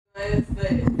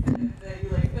guys that you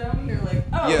like them. You're like,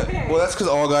 oh, Yeah, okay. well, that's because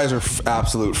all guys are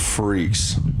absolute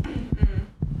freaks.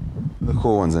 The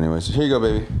cool ones, anyways. Here you go,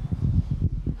 baby.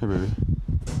 Here, baby.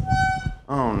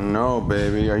 Oh, no,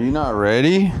 baby. Are you not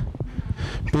ready?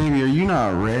 Baby, are you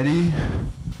not ready?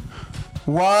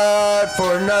 What?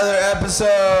 For another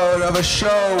episode of a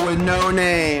show with no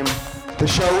name. The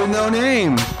show with no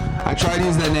name. I tried to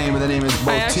use that name, but the name is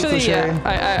both too cliche.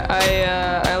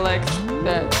 I like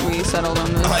that we settled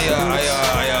on this.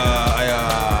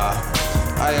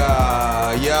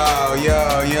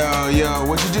 Yo.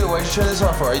 What'd you do? Why'd you turn this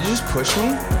off for? You just push me?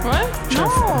 What? No.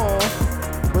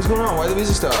 What's going on? Why did the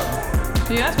music stop?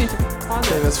 You asked me to pause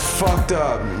Okay, it. that's fucked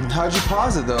up. How'd you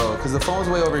pause it though? Because the phone's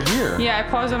way over here. Yeah, I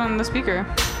paused it on the speaker.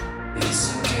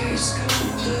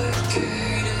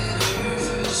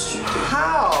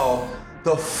 How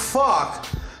the fuck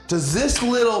does this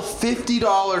little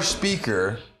 $50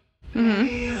 speaker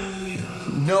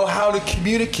know how to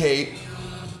communicate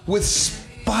with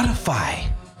Spotify?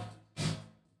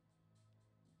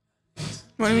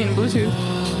 What do you mean,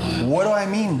 Bluetooth? What do I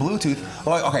mean, Bluetooth?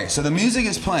 Oh, okay, so the music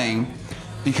is playing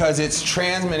because it's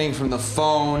transmitting from the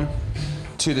phone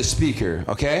to the speaker,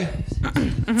 okay?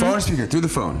 Phone to speaker, through the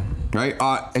phone, right?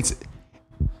 It's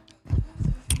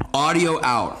audio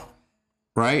out,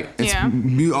 right? It's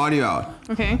mute audio out.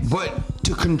 Okay. But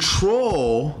to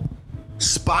control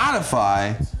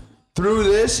Spotify through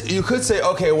this, you could say,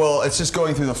 okay, well, it's just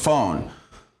going through the phone.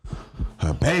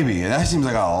 Baby, that seems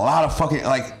like a lot of fucking,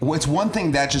 like, it's one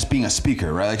thing that just being a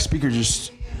speaker, right? Like, speaker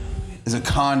just is a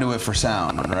conduit for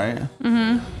sound, right?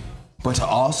 Mm-hmm. But to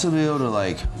also be able to,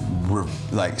 like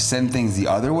send things the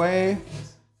other way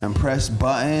and press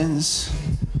buttons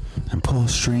and pull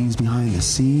strings behind the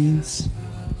scenes,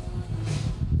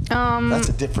 that's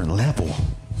a different level.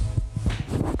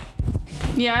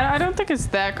 Yeah, I don't think it's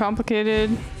that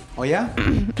complicated. Oh, yeah?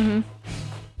 Mm-hmm.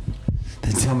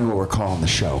 Then tell me what we're calling the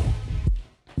show.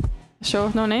 Show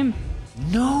with no name.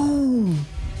 No,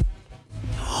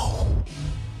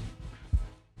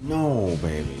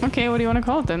 baby. Okay, what do you want to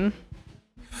call it then?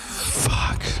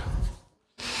 Fuck.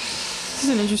 This is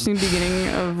an interesting beginning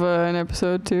of an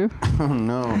episode too. Oh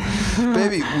no.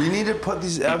 Baby, we need to put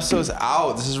these episodes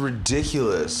out. This is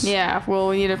ridiculous. Yeah, well,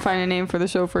 we need to find a name for the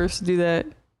show first to do that.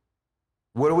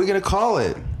 What are we gonna call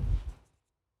it?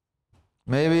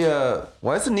 Maybe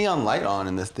why is the neon light on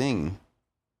in this thing?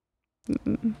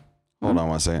 Hold on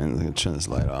one second. Let me turn this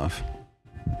light off.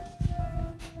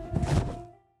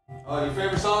 Oh, your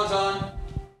favorite song's on?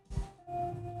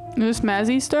 Is this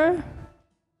Mazzy Star?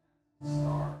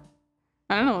 I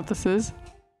don't know what this is.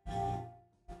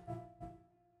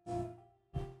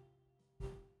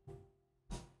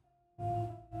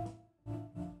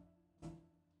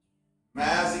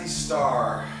 Mazzy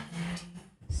Star.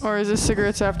 Or is this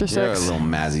Cigarettes After You're a Sex? little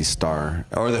Mazzy Star.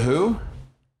 Or the who?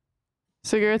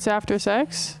 Cigarettes After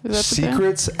Sex? Is that the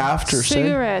Secrets After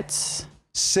Cigarettes.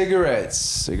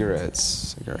 Cigarettes.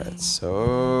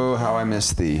 Oh, how I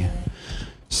miss thee.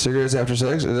 Cigarettes After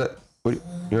Sex? Is that... What,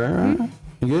 you all right?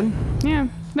 You good? Yeah.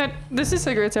 This is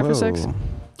Cigarettes After Sex.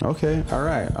 Okay. All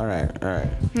right.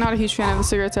 Not a huge fan of the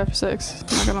Cigarettes After Sex.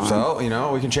 Not gonna lie.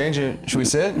 So, we can change it. Should we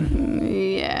sit?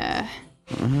 Yeah.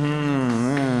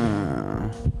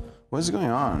 What's going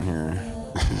on here?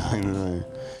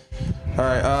 All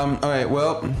right,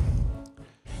 well,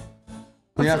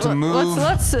 we have to move.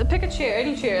 Let's pick a chair,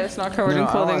 any chair that's not covered in I don't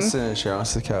clothing. want to sit in a chair. I want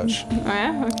to sit on the couch. Oh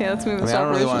yeah? Okay, let's move this I don't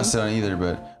really want operation. to sit on either,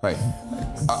 but right.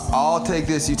 I'll take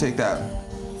this. You take that.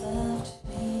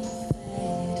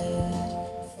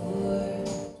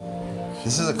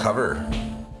 This is a cover.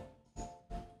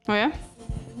 Oh yeah?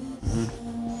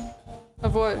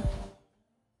 Of what?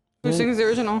 Who sings the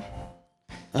original?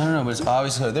 I don't know, but it's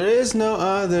obviously there is no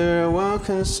other one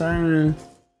concern.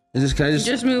 Is this? Can I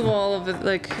Just move all of it,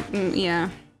 like, yeah.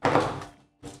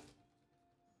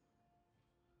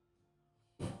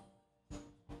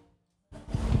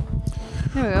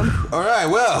 There we go. All right.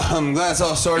 Well, I'm glad it's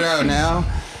all sorted out now.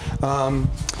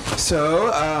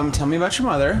 Tell me about your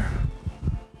mother.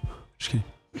 Just kidding.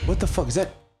 What the fuck is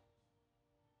that?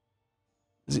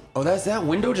 That's that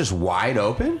window just wide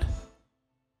open?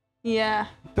 Yeah.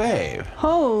 Babe.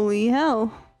 Holy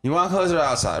hell. You want to close it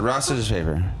outside? Rock, scissors,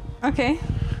 paper. Okay.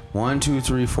 1, 2,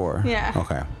 3, 4. Yeah.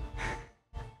 Okay.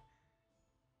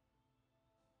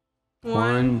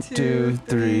 1, 2,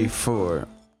 3, 4.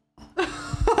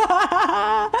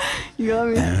 You got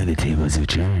me. Now the tables have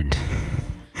turned.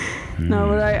 No,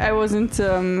 but I wasn't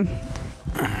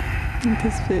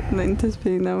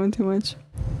anticipating that one too much.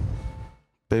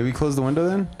 Baby, close the window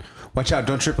then? Watch out,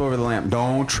 don't trip over the lamp.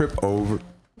 Don't trip over.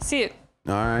 See it.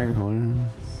 All right, hold on.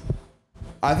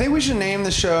 I think we should name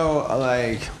the show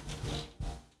like.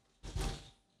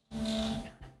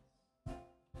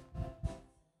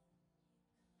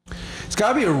 It's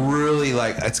gotta be a really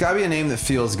like. It's gotta be a name that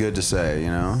feels good to say, you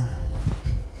know.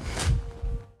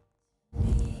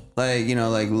 Like, you know,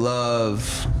 like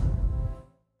love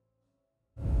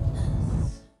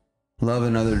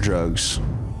and other drugs.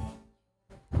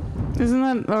 Isn't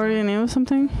that already a name of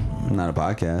something? Not a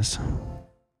podcast.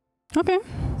 Okay.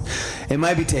 It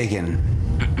might be taken.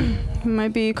 It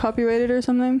might be copyrighted or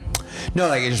something. No,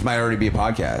 like it just might already be a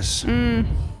podcast.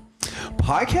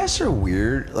 Podcasts are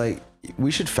weird. Like,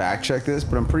 we should fact check this,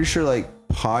 but I'm pretty sure like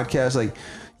podcasts, like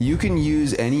you can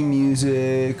use any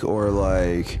music or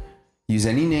like use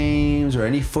any names or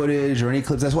any footage or any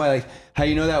clips. That's why, like, how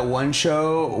you know that one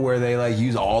show where they like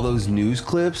use all those news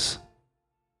clips?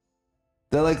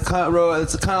 They're like it's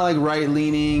kind of like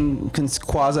right-leaning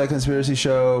quasi-conspiracy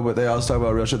show, but they also talk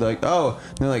about real shit. They're like,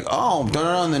 they're like, done it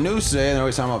on the news today, and they're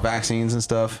always talking about vaccines and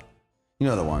stuff. You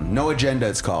know the one, No Agenda.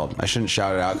 It's called. I shouldn't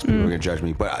shout it out because people are gonna judge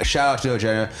me. But shout out to No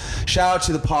Agenda. Shout out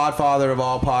to the podfather of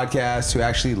all podcasts, who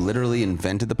actually literally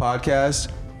invented the podcast.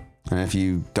 And if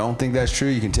you don't think that's true,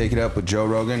 you can take it up with Joe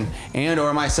Rogan and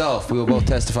or myself. We will both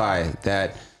testify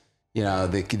that, you know,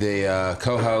 the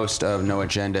co-host of No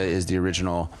Agenda is the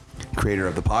original creator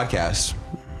of the podcast.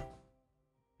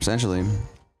 Essentially.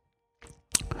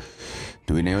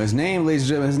 Do we know his name, ladies and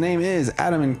gentlemen? His name is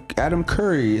Adam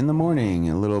Curry in the morning.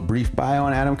 A little brief bio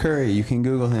on Adam Curry. You can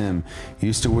Google him. He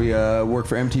used to work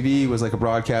for MTV, was like a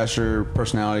broadcaster,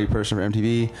 personality person for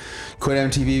MTV. Quit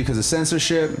MTV because of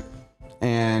censorship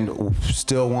and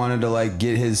still wanted to like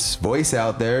get his voice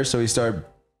out there, so he started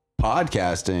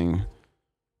podcasting.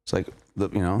 It's like,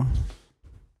 you know,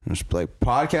 just like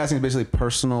podcasting is basically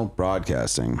personal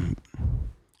broadcasting.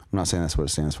 I'm not saying that's what it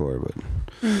stands for, but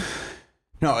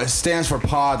no, it stands for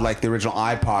pod, like the original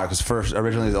iPod, because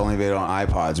originally it was only available on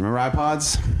iPods. Remember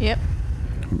iPods? Yep.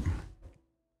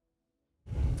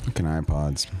 Fucking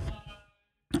iPods.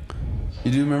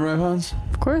 You do remember iPods?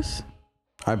 Of course.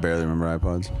 I barely remember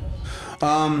iPods.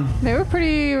 They were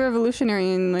pretty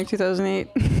revolutionary in like 2008.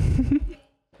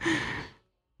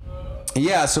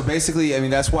 Yeah, so basically, I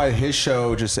mean, that's why his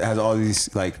show just has all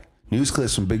these like news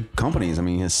clips from big companies. I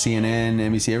mean, he has CNN,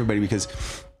 NBC, everybody, because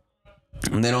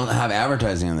they don't have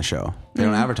advertising on the show. They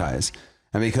don't advertise.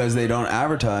 And because they don't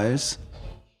advertise,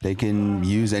 they can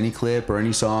use any clip or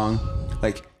any song.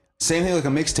 Like, same thing like a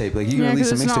mixtape. Like, you can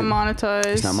release a mixtape. It's not monetized.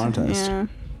 It's not monetized. Yeah.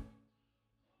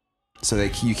 So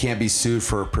you can't be sued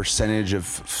for a percentage of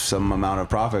some amount of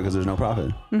profit because there's no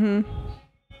profit. Mm-hmm.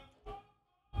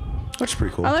 Which is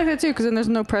pretty cool. I like that too, because then there's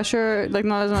no pressure, like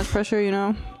not as much pressure, you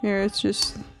know? Here it's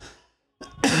just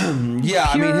yeah,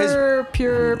 I mean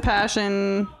pure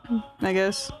passion, I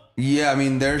guess. Yeah, I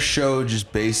mean their show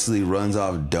just basically runs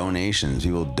off donations.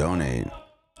 People donate.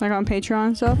 Like on Patreon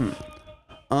and stuff?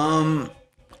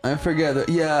 I forget.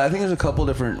 Yeah, I think there's a couple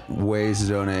different ways to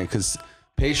donate, because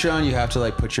Patreon, you have to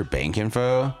like put your bank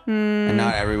info, and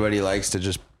not everybody likes to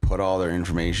just put all their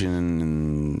information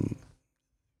in,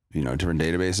 you know, different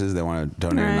databases. They want to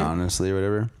donate anonymously or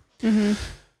whatever. Mm-hmm.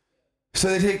 So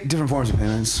they take different forms of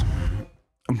payments.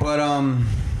 But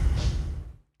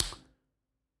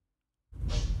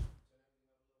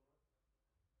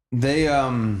they you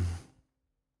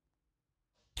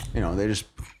know, they just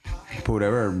put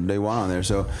whatever they want on there.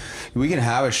 So we can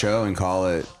have a show and call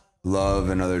it Love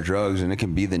and Other Drugs, and it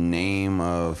can be the name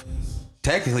of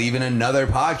technically even another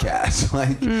podcast.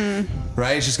 Like,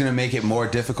 right? It's just going to make it more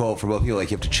difficult for both people.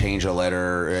 Like, you have to change a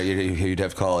letter. You'd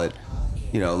have to call it,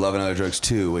 you know, Love and Other Drugs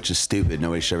 2, which is stupid.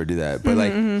 Nobody should ever do that. But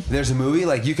like, there's a movie,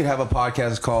 like you could have a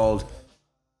podcast called,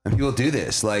 and people do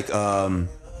this, like,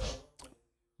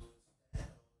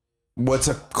 what's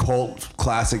a cult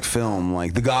classic film?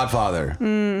 Like The Godfather.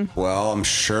 Well, I'm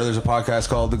sure there's a podcast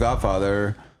called The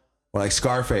Godfather, or like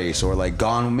Scarface, or like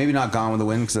maybe not Gone with the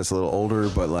Wind because that's a little older,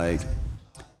 but like,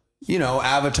 you know,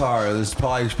 Avatar. There's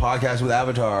probably podcasts with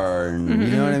Avatar, and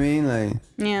you know what I mean? Like,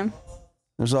 yeah.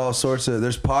 There's all sorts of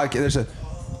there's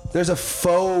a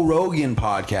faux Rogan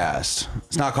podcast.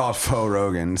 It's not called Faux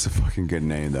Rogan. It's a fucking good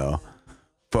name though.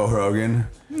 Faux Rogan.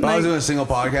 If I was doing a single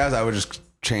podcast, I would just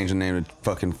change the name to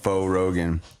fucking Faux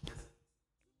Rogan.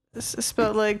 It's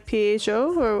spelled like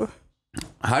PHO or?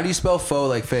 How do you spell faux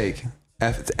like fake?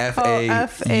 F-A-U-X.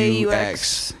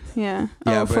 Yeah.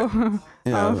 Yeah, but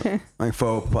you know, okay. like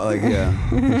faux, like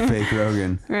yeah, fake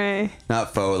Rogan. Right.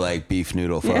 Not faux like beef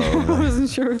noodle faux. Yeah, Like, I wasn't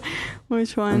sure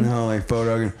which one. no, like faux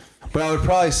Rogan. But I would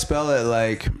probably spell it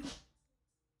like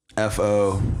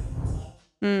F-O.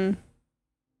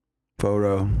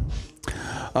 Photo.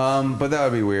 But that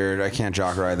would be weird. I can't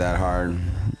jock ride that hard.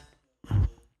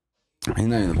 He's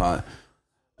not even the pod.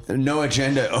 No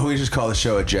agenda. Oh, we just call the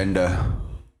show Agenda.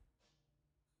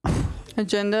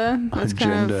 Agenda. That's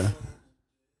Agenda.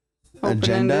 Kind of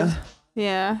Agenda.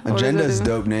 Yeah. What does Agenda that is a do?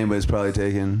 dope name, but it's probably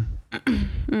taken.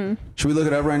 Should we look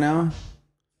it up right now?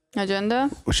 Agenda.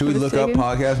 Should we look up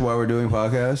podcasts while we're doing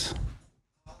podcasts?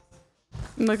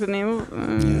 Like the name of.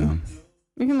 Yeah.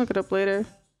 We can look it up later.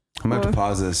 I'm gonna have to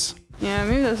pause this. Yeah,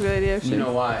 maybe that's a good idea. Actually. You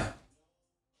know why?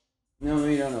 No,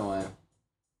 you don't know why.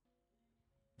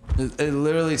 It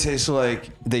literally tastes like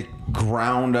they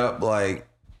ground up like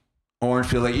orange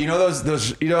peel. Like, you know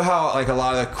those you know how like a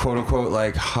lot of the quote unquote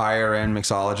like higher end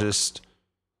mixologist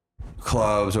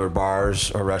clubs or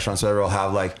bars or restaurants whatever will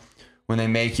have like when they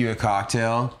make you a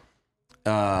cocktail,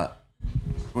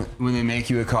 when they make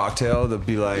you a cocktail,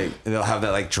 they'll have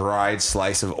that like dried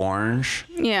slice of orange.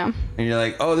 Yeah. And you're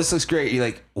like, oh, this looks great. You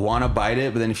like want to bite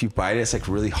it, but then if you bite it, it's like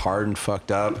really hard and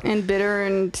fucked up. And bitter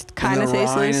and kind of And the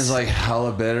tasteless. rind is like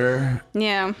hella bitter.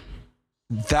 Yeah.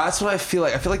 That's what I feel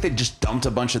like. I feel like they just dumped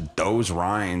a bunch of those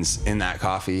rinds in that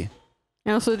coffee.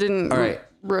 I also didn't All right.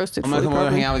 roast it I'm fully not going to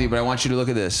properly. hang out with you, but I want you to look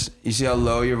at this. You see how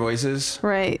low your voice is?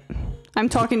 Right. I'm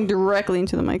talking directly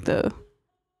into the mic though.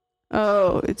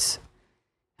 Oh, it's.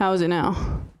 How is it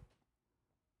now?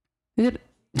 Is it?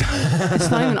 It's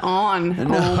not even on.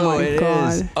 No, oh my it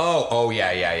god. is. Oh,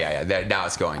 yeah. There, now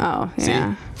it's going. Oh, See?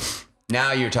 yeah.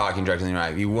 Now you're talking directly into the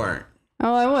mic. You weren't.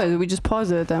 Oh, I was. We just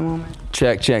paused it at that moment.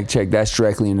 Check. That's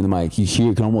directly into the mic.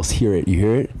 You can almost hear it. You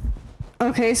hear it?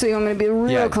 Okay, so you want me to be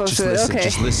real close just to listen, it. Okay.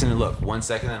 Just listen and look. 1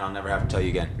 second, and I'll never have to tell you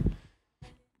again.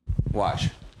 Watch.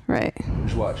 Right.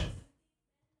 Just watch.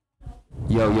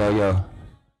 Yo.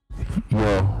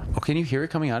 Oh, can you hear it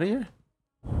coming out of here?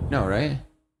 No, right?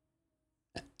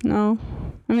 No.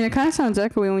 I mean, it kind of sounds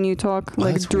echoey when you talk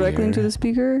like that's directly into weird. the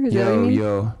speaker. Is that what you mean?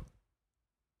 Yo.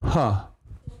 Huh.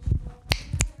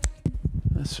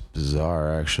 That's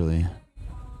bizarre, actually.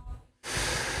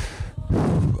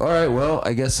 All right, well,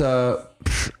 I guess,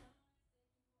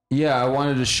 yeah, I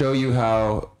wanted to show you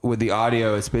how, with the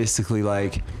audio, it's basically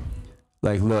like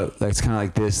look, like it's kind of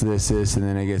like this, and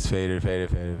then it gets faded.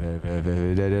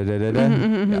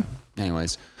 Yeah.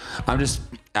 Anyways, I'm just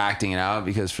acting it out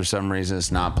because for some reason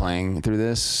it's not playing through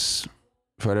this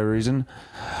for whatever reason.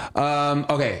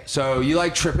 Okay, so you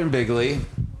like Trippin' Bigley.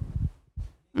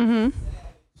 Mm-hmm.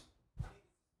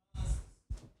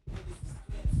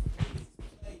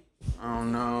 Oh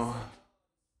no.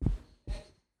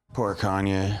 Poor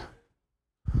Kanye.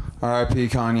 R.I.P.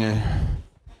 Kanye.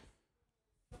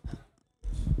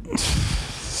 You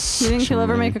think he'll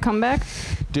ever make a comeback?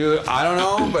 Dude, I don't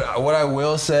know, but what I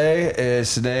will say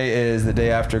is today is the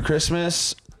day after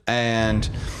Christmas, and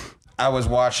I was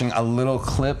watching a little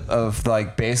clip of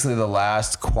like basically the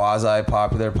last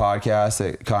quasi-popular podcast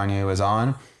that Kanye was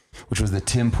on, which was the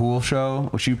Tim Pool Show,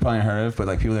 which you've probably heard of, but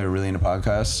like people that are really into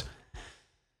podcasts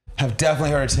have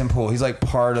definitely heard of Tim Pool. He's like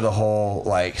part of the whole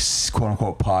like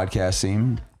quote-unquote podcast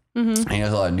scene. Mm-hmm. And he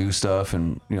does a lot of new stuff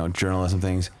and, you know, journalism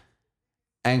things.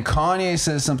 And Kanye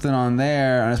says something on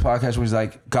there on his podcast where he's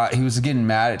like, he was getting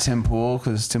mad at Tim Pool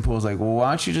because Tim Pool was like, well,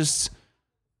 why don't you just,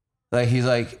 like, he's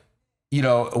like, you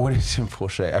know, what did Tim Pool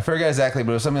say? I forget exactly,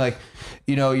 but it was something like,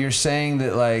 you know, you're saying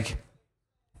that, like,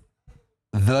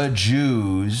 the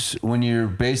Jews, when you're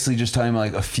basically just talking about,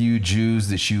 like, a few Jews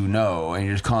that you know, and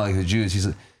you're just calling, like, the Jews, he's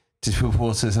like, Tim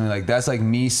Pool says something like, that's like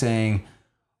me saying,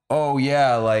 oh,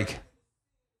 yeah, like,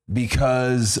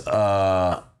 because,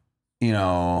 you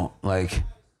know, like,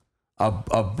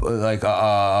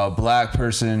 a black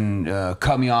person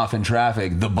cut me off in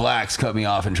traffic. The blacks cut me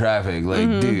off in traffic.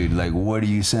 Like, dude, like, what are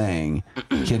you saying?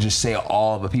 You can't just say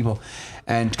all of the people.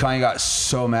 And Kanye got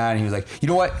so mad, and he was like, you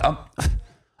know what? I'm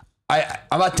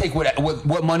about to take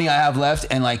what money I have left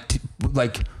and like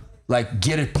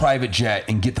get a private jet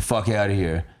and get the fuck out of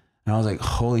here. And I was like,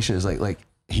 holy shit! It's like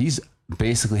he's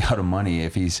basically out of money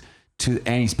if he's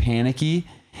and he's panicky,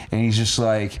 and he's just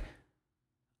like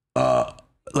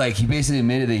he basically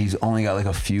admitted that he's only got like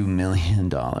a few $1 million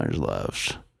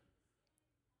left.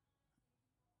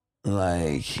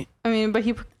 Like, I mean, but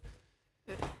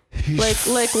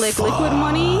like liquid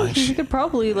money, he could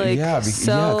probably like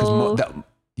sell.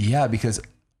 Because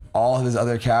all of his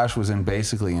other cash was in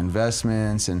basically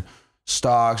investments and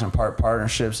stocks and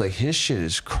partnerships. Like, his shit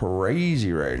is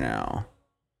crazy right now.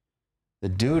 The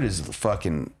dude is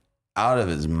fucking out of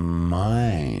his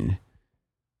mind.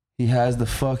 He has the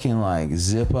fucking like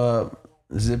zip up,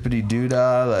 zippity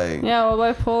doodah, like, yeah, well,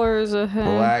 bipolar is a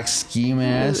black ski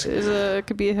mask.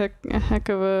 Could be a heck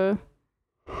of a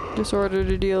disorder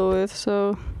to deal with.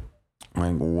 So,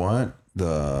 like, what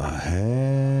the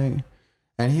heck?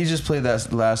 And he just played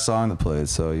that last song that played,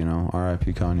 so, you know,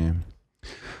 R.I.P. Kanye.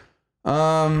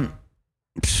 Oh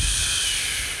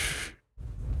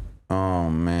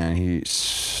man,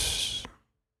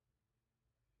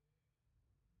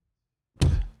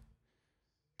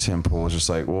 Tim Pool was just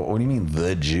like, well, what do you mean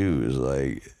the Jews?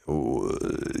 Like,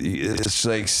 it's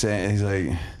like saying, he's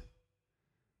like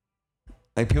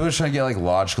people are trying to get like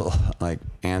logical like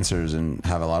answers and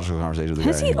have a logical conversation with the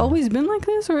guy. Has he always been like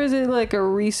this, or is it like a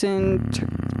recent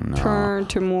turn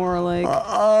to more like?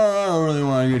 I don't really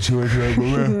want to get too into it,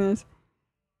 but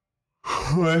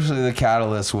well, actually, the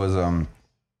catalyst was when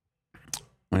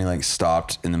he like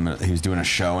stopped in the middle. He was doing a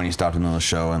show and he stopped in the middle of the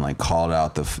show and like called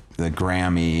out the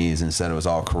Grammys and said it was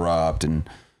all corrupt and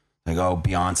like, oh,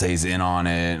 Beyonce's in on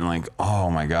it, and like,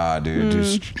 oh my god, dude,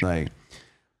 just like.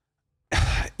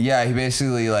 Yeah, he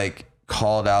basically like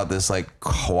called out this like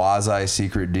quasi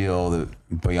secret deal that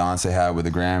Beyonce had with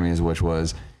the Grammys, which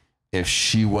was if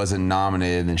she wasn't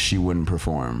nominated, then she wouldn't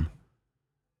perform.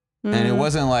 And it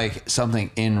wasn't like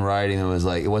something in writing that was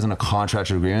like, it wasn't a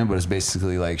contractual agreement, but it's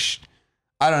basically like,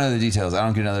 I don't know the details. I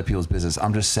don't get into other people's business.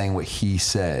 I'm just saying what he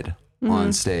said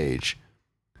on stage.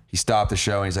 He stopped the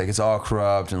show and he's like, it's all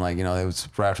corrupt. And like, you know, it was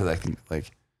right after that, like,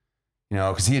 you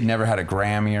know, because he had never had a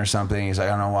Grammy or something. He's like,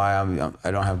 I don't know why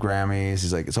I don't have Grammys.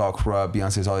 He's like, it's all corrupt.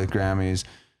 Beyonce has all these Grammys.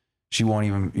 She won't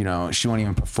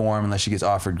even perform unless she gets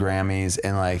offered Grammys.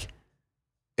 And like,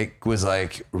 it was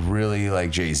like really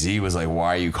like Jay-Z was like,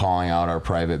 why are you calling out our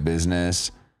private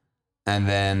business? And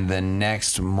then the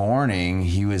next morning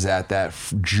he was at that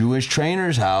Jewish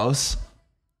trainer's house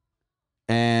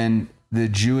and the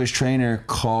Jewish trainer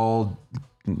called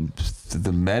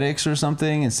the medics or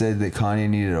something and said that Kanye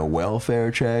needed a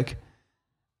welfare check,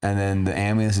 and then the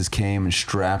ambulances came and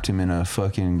strapped him in a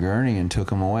fucking gurney and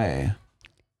took him away.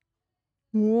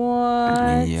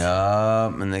 What?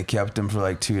 Yup. And they kept him for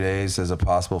like 2 days as a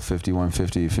possible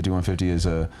 5150. 5150 is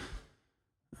a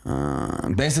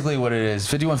basically what it is.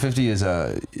 5150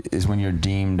 is when you're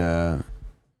deemed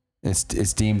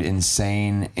it's deemed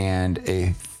insane and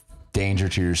a danger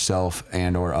to yourself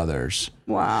and or others.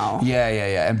 Wow.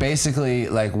 Yeah. And basically,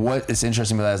 like, what is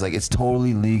interesting about that is like it's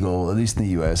totally legal, at least in the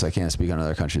U.S. I can't speak on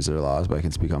other countries' their laws, but I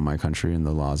can speak on my country and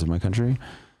the laws of my country.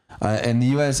 In the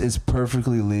U.S., it's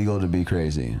perfectly legal to be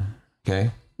crazy.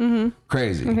 Okay.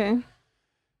 Crazy. Okay.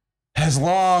 As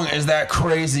long as that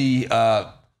crazy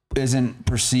isn't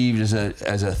perceived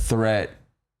as a threat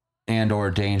and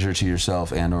or danger to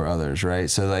yourself and or others, right?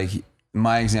 So like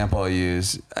my example I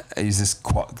use this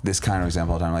kind of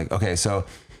example all the time. Like, okay, so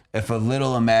if a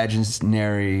little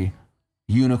imaginary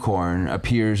unicorn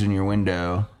appears in your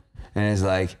window and is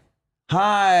like,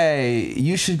 hi,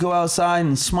 you should go outside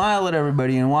and smile at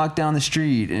everybody and walk down the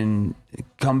street and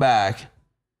come back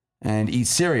and eat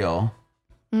cereal.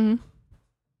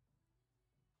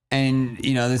 And,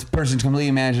 you know, this person completely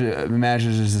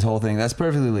imagines this whole thing. That's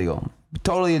perfectly legal.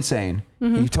 Totally insane.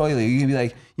 You can be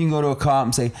like, you can go to a cop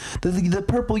and say, the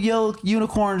purple yellow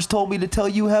unicorns told me to tell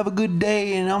you have a good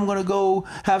day and I'm going to go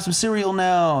have some cereal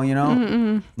now, you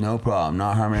know? No problem.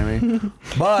 Not harming anybody.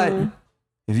 But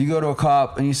if you go to a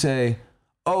cop and you say,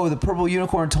 oh, the purple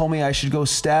unicorn told me I should go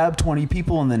stab 20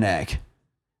 people in the neck,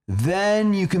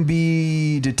 then you can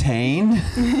be detained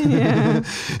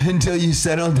until you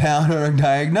settle down or are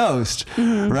diagnosed,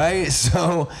 right?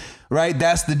 So, right,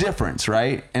 that's the difference,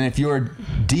 right? And if you're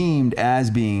deemed as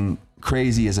being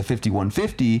crazy as a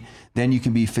 5150, then you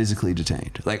can be physically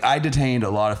detained. Like I detained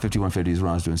a lot of 5150s when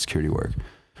I was doing security work.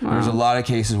 Wow. There's a lot of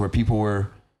cases where people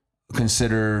were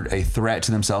considered a threat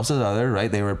to themselves as other,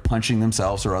 right? They were punching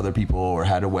themselves or other people or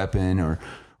had a weapon or,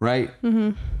 right?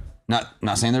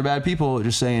 Not saying they're bad people,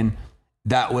 just saying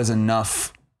that was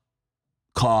enough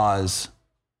cause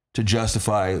to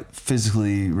justify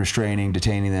physically restraining,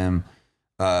 detaining them,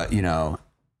 medically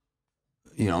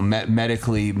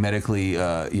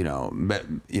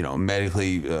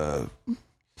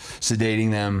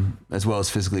sedating them as well as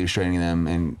physically restraining them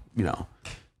and, you know,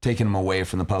 taking them away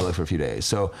from the public for a few days.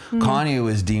 So Kanye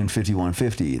was deemed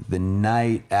 5150 the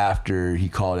night after he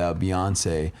called out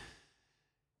Beyonce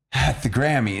at the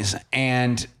Grammys,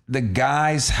 and the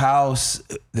guy's house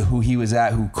who he was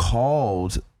at who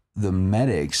called the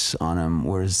medics on him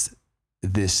was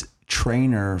this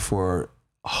trainer for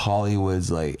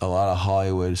Hollywood's, like a lot of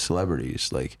Hollywood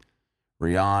celebrities like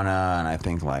Rihanna, and I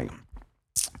think like,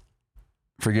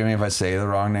 forgive me if I say the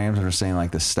wrong names, I'm just saying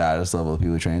like the status level of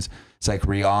people who trains. It's like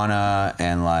Rihanna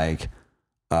and like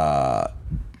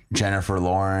Jennifer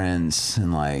Lawrence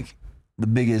and like the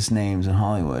biggest names in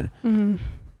Hollywood.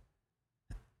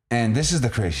 And this is the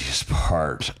craziest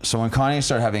part. So when Kanye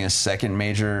started having a second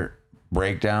major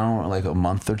breakdown like a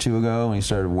month or two ago, when he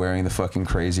started wearing the fucking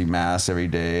crazy mask every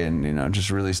day and, you know, just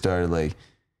really started like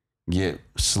get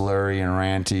slurry and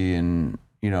ranty and,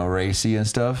 racy and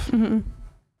stuff. Mm-hmm.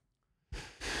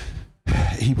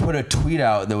 He put a tweet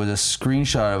out that was a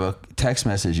screenshot of a text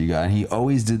message he got, and he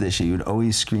always did this shit. He would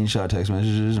always screenshot text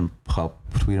messages and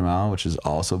tweet them out, which is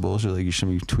also bullshit. Like, you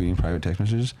shouldn't be tweeting private text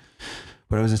messages.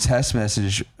 But it was a text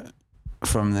message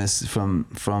from this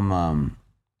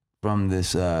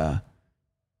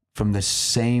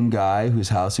same guy whose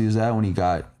house he was at when he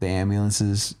got the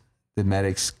ambulances, the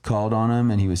medics called on him,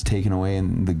 and he was taken away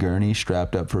in the gurney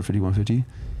strapped up for 5150.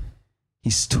 He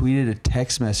tweeted a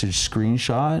text message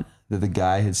screenshot that the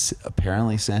guy had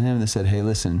apparently sent him that said, "Hey,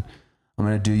 listen, I'm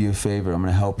going to do you a favor. I'm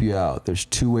going to help you out. There's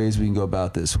 2 ways we can go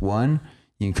about this. One,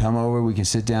 you can come over, we can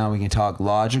sit down, we can talk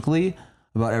logically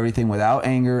about everything without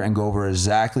anger and go over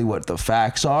exactly what the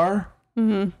facts are,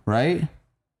 right?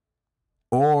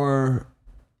 Or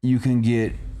you can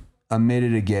get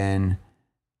admitted again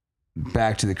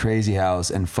back to the crazy house,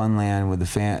 and funland with the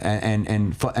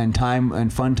fun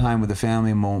time with the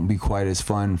family won't be quite as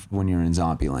fun when you're in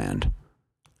Zombieland."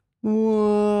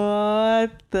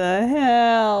 What the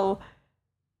hell?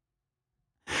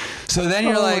 So then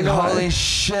you're like, holy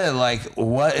shit, like,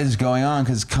 what is going on?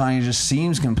 Because Kanye just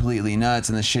seems completely nuts,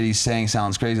 and the shit he's saying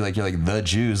sounds crazy. Like, you're like, the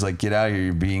Jews, like, get out of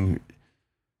here.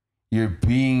 You're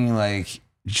being like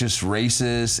just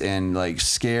racist and like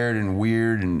scared and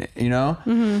weird, and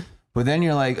But then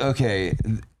you're like, okay,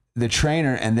 the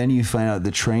trainer, and then you find out the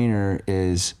trainer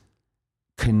is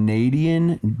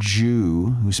Canadian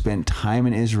Jew who spent time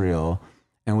in Israel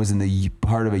and was in the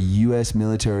part of a U.S.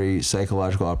 military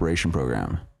psychological operation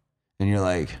program. And you're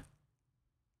like,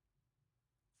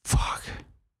 fuck.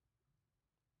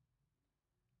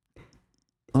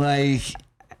 Like,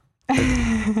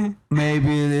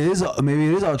 maybe it is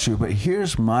all true, but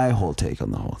here's my whole take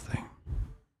on the whole thing.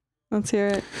 Let's hear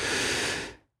it.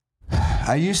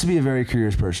 I used to be a very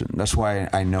curious person. That's why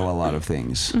I know a lot of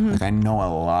things. Like, I know a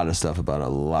lot of stuff about I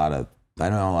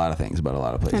know a lot of things about a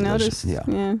lot of places. I noticed.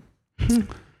 Yeah.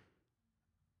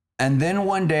 And then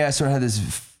one day I sort of had this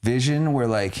vision where,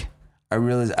 like, I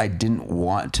realized I didn't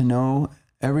want to know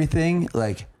everything.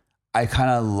 Like, I kind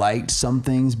of liked some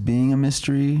things being a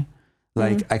mystery.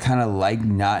 Like, I kind of liked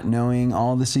not knowing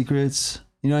all the secrets.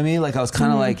 You know what I mean? Like, I was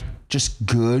kind of like just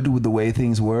good with the way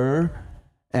things were,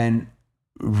 and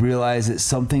realize that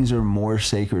some things are more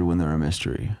sacred when they're a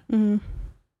mystery.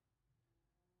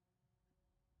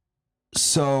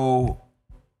 So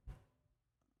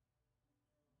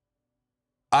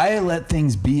I let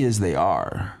things be as they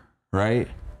are, right?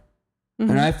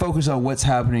 And I focus on what's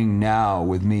happening now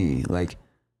with me. Like,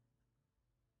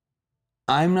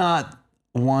 I'm not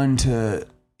one to,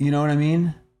 you know what I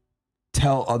mean?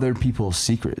 Tell other people's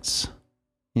secrets,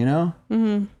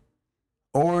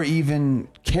 or even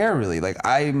care, really. Like,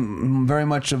 I'm very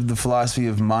much of the philosophy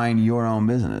of mind your own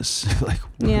business. Like,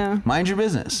 mind your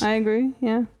business. I agree.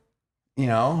 Yeah.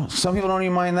 Some people don't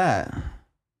even mind that.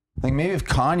 Like, maybe if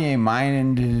Kanye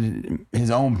minded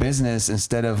his own business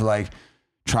instead of like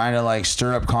trying to like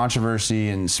stir up controversy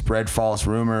and spread false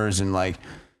rumors and like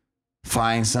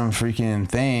find some freaking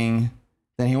thing,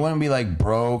 then he wouldn't be like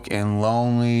broke and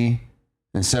lonely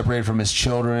and separated from his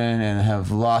children and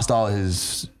have lost all of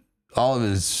his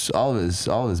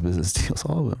business deals,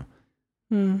 all of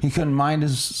them. He couldn't mind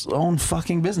his own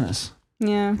fucking business.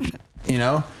 Yeah.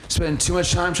 Spend too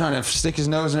much time trying to stick his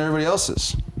nose in everybody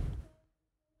else's.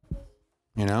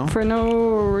 For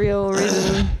no real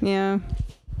reason. Yeah.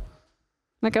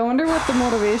 Like, I wonder what the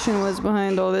motivation was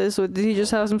behind all this. Did he just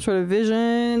have some sort of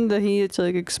vision that he had to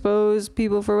like expose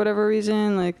people for whatever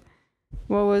reason? Like,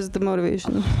 what was the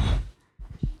motivation?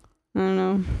 I don't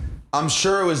know. I'm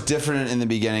sure it was different in the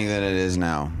beginning than it is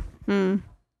now. I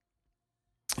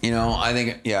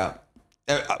think, yeah.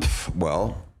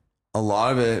 Well, a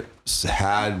lot of it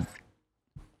had,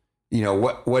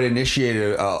 what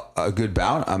initiated a good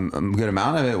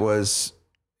amount of it was,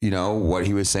 what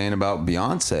he was saying about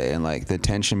Beyonce and like the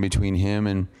tension between him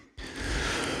and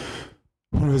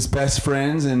one of his best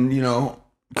friends and,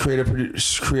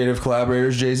 creative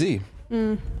collaborators, Jay-Z.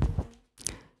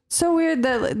 So weird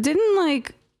that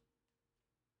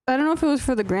I don't know if it was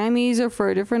for the Grammys or for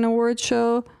a different award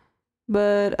show,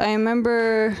 but I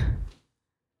remember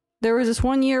there was this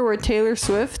one year where Taylor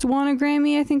Swift won a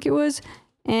Grammy, I think it was,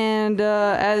 and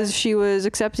as she was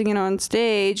accepting it on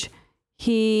stage,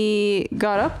 he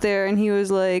got up there and he was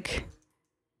like,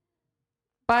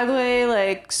 by the way,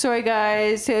 like, sorry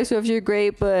guys, Taylor Swift, you're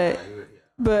great, but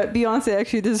Beyonce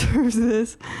actually deserves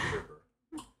this.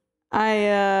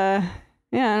 I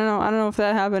don't know if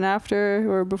that happened after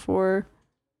or before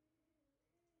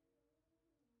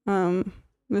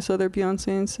this other Beyonce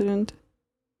incident.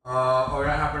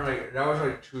 That happened that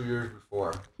was 2 years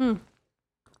before.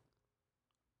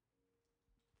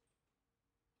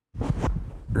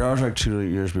 That was 2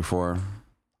 years before.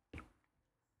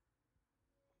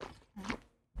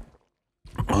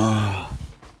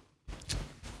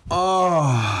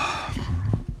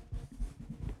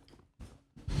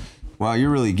 Wow,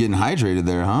 you're really getting hydrated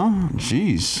there, huh?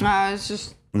 Jeez. Nah, it's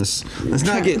just Let's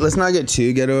not get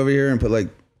too ghetto over here and put like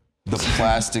the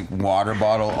plastic water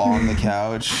bottle on the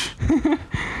couch.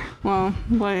 well,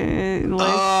 life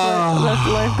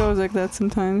goes like that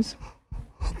sometimes.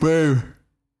 Babe,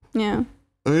 Yeah.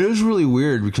 it is really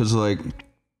weird because like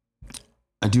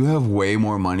I do have way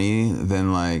more money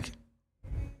than like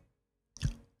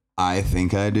I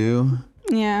think I do,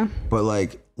 Yeah. but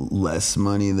like less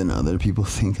money than other people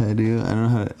think I do. I don't know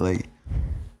how to, like,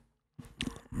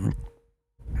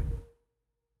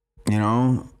 you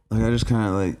know, like I just kind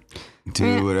of like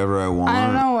do whatever I want. I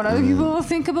don't know what other people will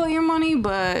think about your money,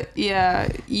 but yeah,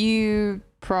 you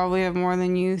probably have more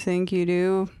than you think you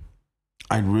do.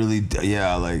 I'd really,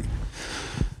 yeah, like,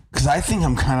 cause I think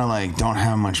I'm kind of like don't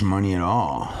have much money at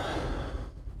all.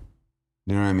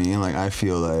 You know what I mean? Like I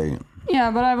feel like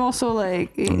Yeah, but I've also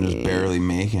like I'm just barely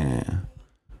making it.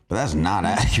 But that's not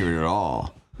accurate at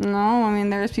all. No, I mean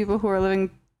there's people who are living.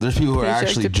 There's people who are Paycheck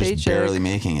actually to just paycheck. barely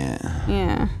making it.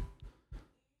 Yeah.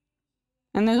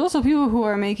 And there's also people who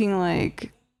are making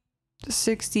like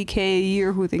 $60K a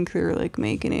year who think they're like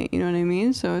making it. You know what I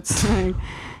mean? So it's like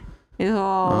it's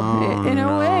all in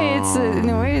a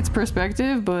way it's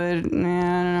perspective, but nah,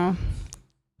 I don't know.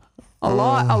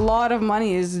 A lot of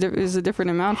money is a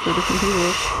different amount for different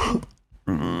people.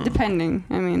 Depending,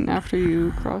 I mean, after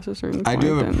you cross a certain point. I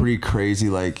do have a pretty crazy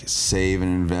like save and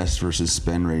invest versus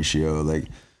spend ratio. Like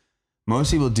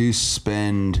most people do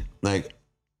spend like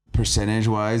percentage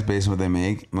wise based on what they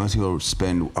make. Most people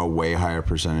spend a way higher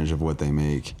percentage of what they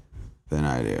make than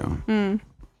I do. I'm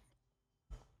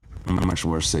a much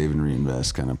more save and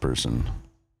reinvest kind of person.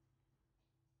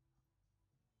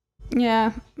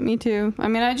 Yeah, me too. I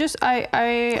mean, I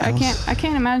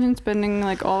can't imagine spending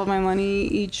like all of my money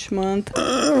each month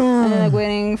and like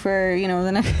waiting for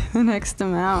the next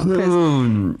amount,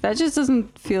 because that just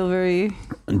doesn't feel very.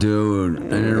 Dude,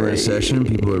 in a recession,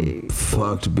 people are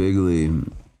fucked bigly.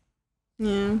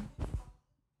 Yeah.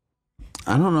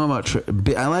 I don't know about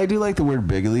I do like the word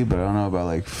bigly, but I don't know about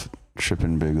like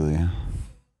tripping bigly.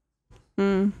 I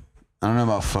don't know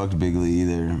about fucked bigly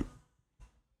either.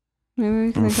 Maybe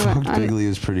we can think Fucked about bigly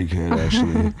is pretty good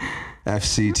actually.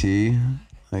 FCT,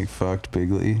 like fucked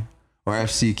bigly, or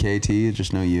FCKT,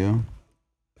 just no you.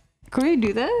 Could we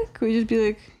do that? Could we just be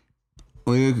like?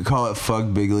 We could call it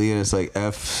fucked bigly, and it's like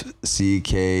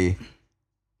FCKT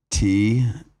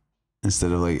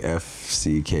instead of like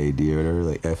FCKD or whatever,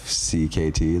 like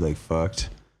FCKT, like fucked.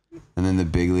 And then the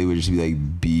bigly would just be like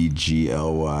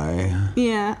BGLY.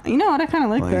 Yeah, you know what? I kind of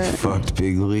like that. Fucked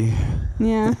bigly.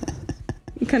 Yeah.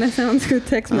 It kind of sounds good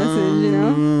text message, you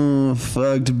know?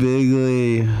 Fucked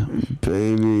bigly,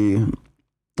 baby.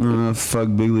 Fuck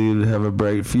Bigly would have a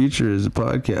bright future as a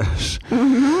podcast.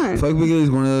 Fuck Bigly is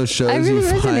one of those shows I really you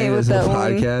find resonate as with a that one.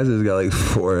 podcast. It's got like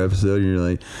 4 episodes, and you're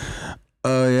like,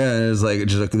 oh yeah, and it's like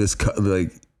just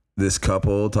like this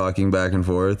couple talking back and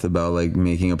forth about like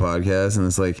making a podcast, and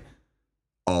it's like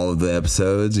all of the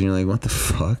episodes, and you're like, what the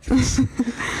fuck?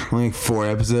 Only like 4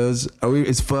 episodes.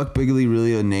 Is Fuck Bigly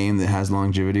really a name that has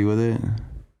longevity with it?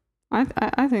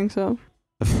 I think so.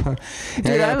 I got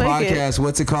I a like podcast.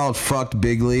 What's it called? Fucked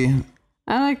Bigly.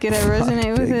 I like it. I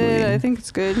resonate with it. I think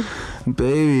it's good.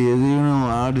 Baby, is it even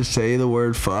allowed to say the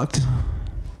word fucked?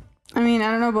 I mean, I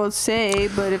don't know about say,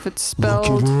 but if it's spelled.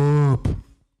 Look it up.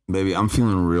 Baby, I'm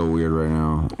feeling real weird right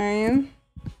now. Are you?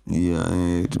 Yeah,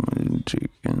 I ate too much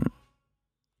chicken.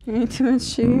 You eat too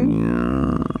much chicken?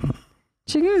 Yeah.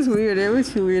 Chicken is weird. I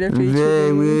always feel weird after eating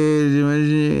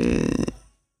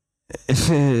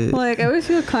chicken. Like, I always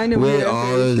feel kind of weird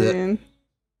after eating chicken.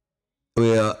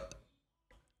 Yeah.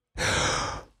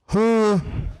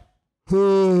 I'm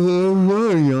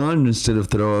gonna yawn instead of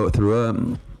throw up.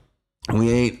 We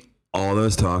ate all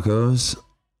those tacos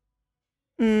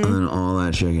and then all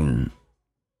that chicken.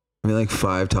 We had like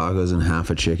 5 tacos and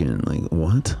half a chicken. Like,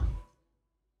 what?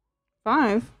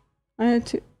 5? I had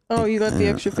 2. Oh, you got the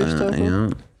extra fish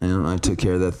taco. Yeah, I took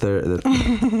care of that third.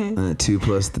 That 2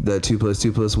 plus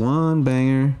 2 plus 1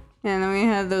 banger. Yeah, and then we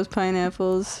had those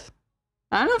pineapples.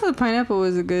 I don't know if the pineapple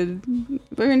was a good,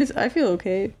 but I feel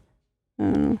okay. I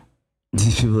don't know.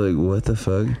 People are like, what the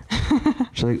fuck?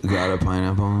 She like got a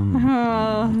pineapple.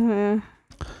 Oh, yeah.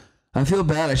 I feel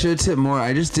bad. I should have tipped more.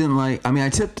 I just didn't like. I mean, I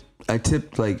tipped all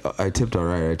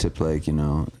right. I tipped like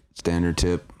standard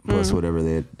tip plus whatever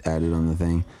they had added on the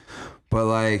thing. But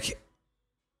like,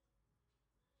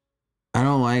 I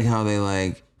don't like how they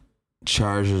like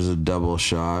charge as a double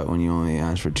shot when you only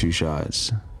ask for 2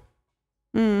 shots.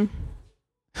 Like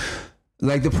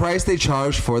the price they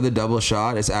charge for the double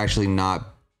shot is actually not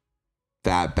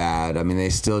that bad. I mean, they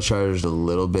still charged a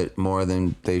little bit more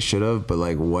than they should have, but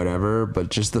like whatever. But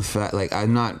just the fact, like I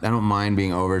don't mind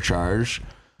being overcharged,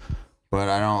 but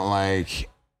I don't like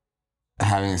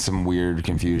having some weird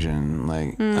confusion.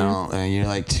 Like I don't, and you're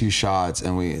like 2 shots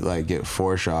and we like get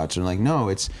 4 shots and like, no,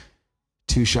 it's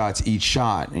 2 shots each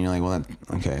shot. And you're like, well,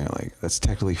 okay, like that's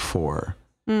technically 4.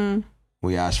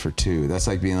 We asked for 2. That's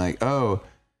like being like, oh,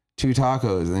 2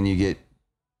 tacos. And then you get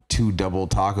 2 double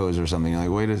tacos or something. You're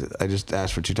like, wait, I just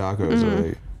asked for 2 tacos. Or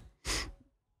like,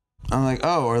 I'm like,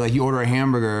 oh, or like you order a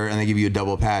hamburger and they give you a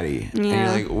double patty. And you're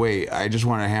like, wait, I just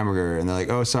want a hamburger. And they're like,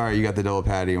 oh, sorry, you got the double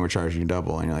patty and we're charging you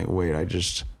double. And you're like, wait, I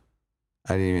didn't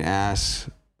even ask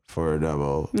for a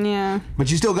double. Yeah.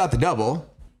 But you still got the double,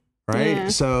 right? Yeah.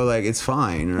 So like, it's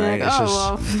fine, right?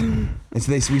 Like, it's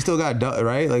just, we still got,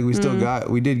 right? Like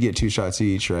we did get 2 shots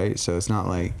each, right? So it's not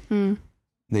like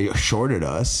they shorted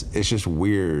us. It's just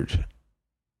weird.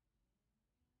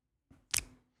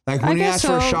 Like when you asked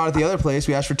for a shot at the other place,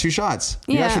 we asked for 2 shots.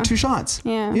 You asked for 2 shots.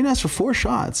 Yeah. You didn't ask for 4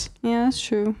 shots. Yeah, that's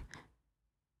true.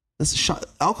 That's a shot.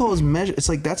 Alcohol is measured. It's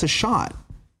like, that's a shot.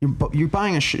 You're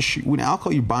buying when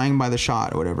alcohol, you're buying by the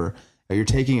shot or whatever. Or you're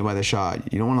taking it by the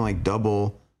shot. You don't want to like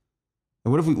double.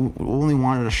 What if we only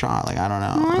wanted a shot? Like, I don't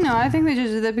know. No, I know. I think they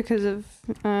just did that because of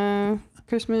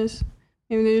Christmas.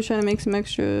 Maybe they're just trying to make some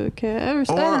extra cash.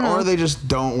 Or they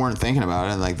just weren't thinking about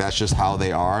it. And like, that's just how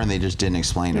they are. And they just didn't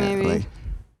explain it. Like,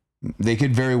 they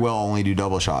could very well only do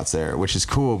double shots there, which is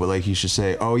cool. But like, you should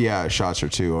say, oh yeah, shots are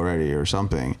 2 already or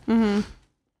something. I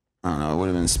don't know. It would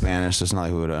have been Spanish. So it's not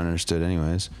like we would have understood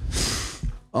anyways.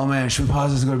 Oh man, should we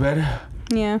pause this and go to bed?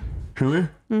 Yeah. Should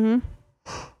we?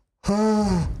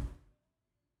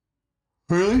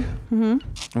 Really? We're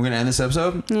gonna end this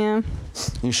episode? Yeah.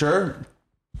 You sure?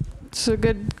 It's a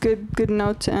good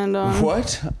note to end on.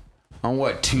 What? On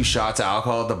what? 2 shots of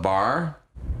alcohol at the bar?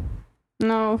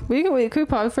 No, could we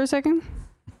pause for a second?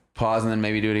 Pause and then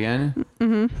maybe do it again?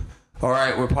 All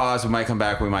right, we're paused. We might come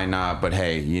back. We might not. But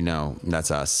hey, you know, that's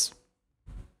us.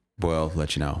 We'll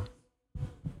let you know.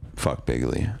 Fuck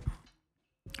Bigley.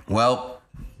 Well,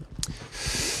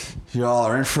 y'all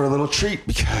are in for a little treat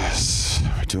because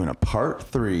we're doing a part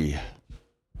 3.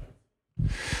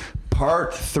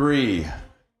 Part 3.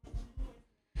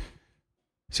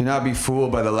 So not be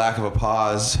fooled by the lack of a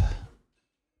pause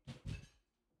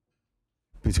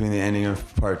between the ending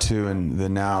of part 2 and the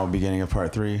now beginning of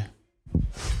part 3. It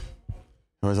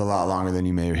was a lot longer than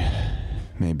you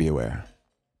may be aware.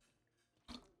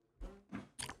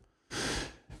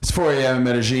 It's 4 a.m. in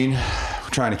Medellin. We're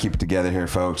trying to keep it together here,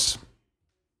 folks.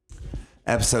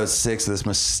 Episode 6 of this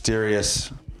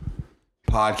mysterious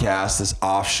podcast, this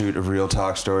offshoot of Real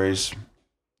Talk Stories.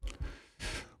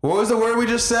 What was the word we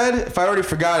just said? If I already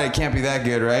forgot it can't be that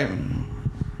good, right?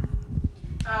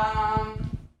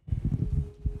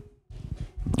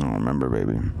 I don't remember,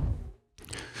 baby.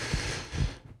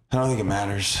 I don't think it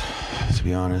matters, to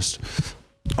be honest.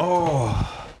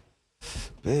 Oh,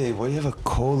 babe, why do you have a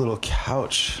cold little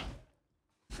couch?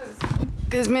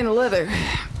 It's made of leather.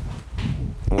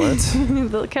 What?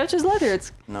 The couch is leather.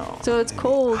 So it's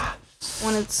cold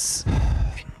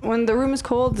when the room is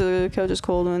cold, the couch is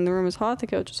cold. When the room is hot, the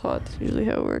couch is hot. That's usually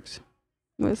how it works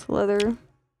with leather.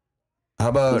 How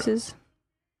about pieces.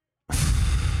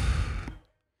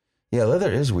 Yeah,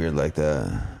 leather is weird like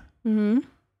that.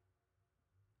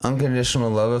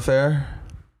 Unconditional love affair.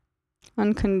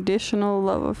 Unconditional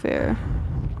love affair.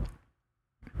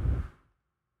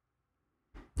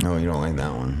 Oh, you don't like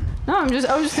that one? No, I was just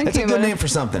thinking. It's a good name for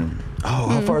something. Oh,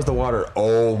 how far is the water?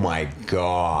 Oh my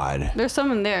God. There's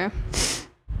some in there,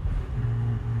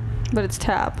 but it's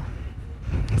tap.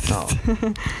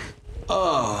 Oh.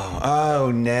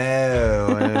 Oh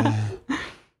no.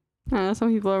 I know some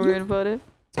people are weird about it.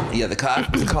 Yeah, the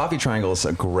Coffee Triangle is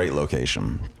a great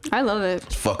location. I love it.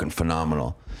 It's fucking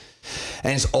phenomenal.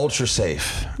 And it's ultra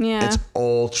safe. Yeah. It's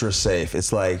ultra safe.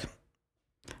 It's like...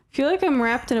 I feel like I'm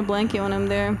wrapped in a blanket when I'm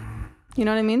there. You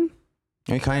know what I mean?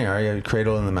 You kind of are. You're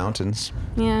cradled in the mountains.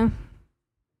 Yeah.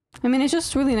 I mean, it's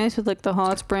just really nice with like the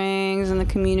hot springs and the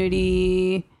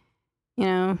community. You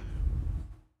know.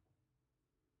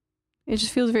 It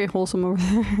just feels very wholesome over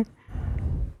there.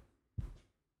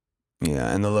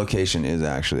 Yeah, and the location is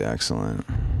actually excellent.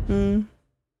 It's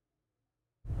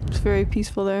very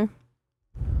peaceful there.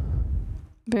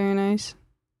 Very nice.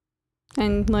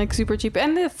 And like super cheap.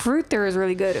 And the fruit there is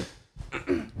really good.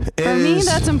 For me,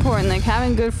 that's important. Like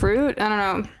having good fruit. I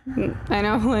don't know. I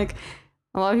know like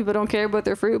a lot of people don't care about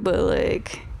their fruit, but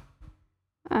like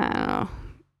I don't know.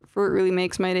 Fruit really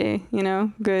makes my day. You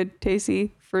know, good,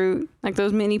 tasty fruit. Like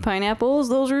those mini pineapples.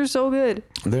 Those are so good.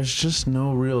 There's just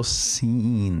no real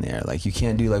scene there. Like you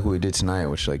can't do like what we did tonight,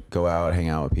 which like go out, hang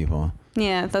out with people.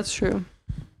 Yeah, that's true.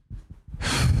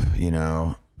 You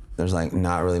know, there's like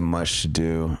not really much to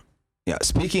do. Yeah.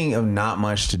 Speaking of not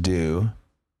much to do.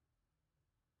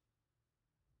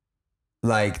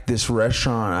 Like this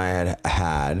restaurant I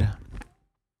had,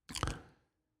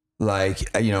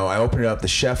 like, you know, I opened it up. The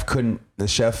chef couldn't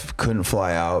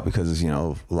fly out because, you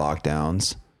know,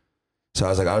 lockdowns. So I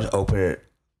was like, I'll just open it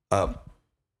up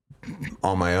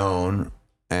on my own.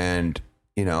 And,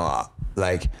 you know,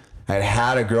 like I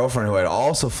had a girlfriend who had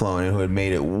also flown in who had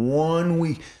made it 1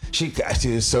 week. She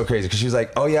was so crazy because she was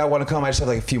like, oh yeah, I want to come. I just have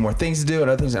like a few more things to do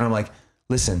and other things. And I'm like,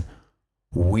 listen,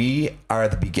 we are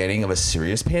at the beginning of a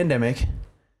serious pandemic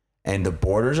and the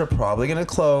borders are probably going to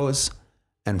close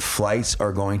and flights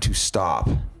are going to stop.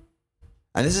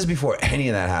 And this is before any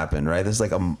of that happened, right? This is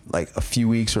like a few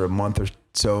weeks or a month or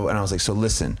so. And I was like, so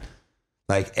listen,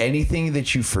 like anything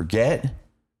that you forget,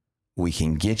 we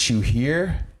can get you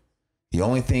here. The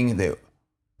only thing that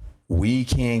we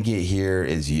can't get here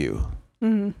is you.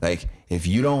 Mm-hmm. Like if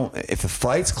the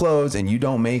flights close and you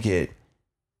don't make it,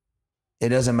 it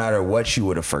doesn't matter what you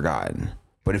would have forgotten.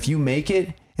 But if you make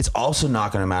it, it's also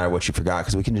not going to matter what you forgot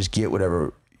because we can just get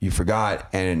whatever you forgot.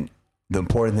 And the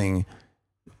important thing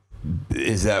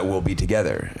is that we'll be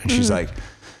together. And she's like,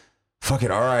 fuck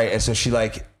it. All right. And so she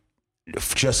like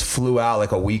just flew out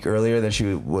like a week earlier than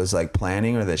she was like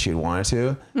planning or that she had wanted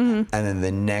to. Mm-hmm. And then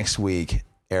the next week,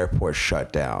 airport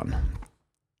shut down.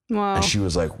 Wow. And she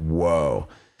was like, whoa.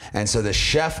 And so the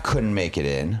chef couldn't make it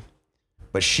in,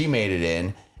 but she made it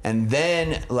in. And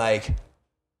then, like,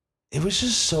 it was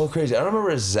just so crazy. I don't remember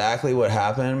exactly what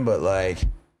happened, but, like,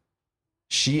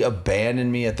 she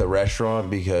abandoned me at the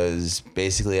restaurant because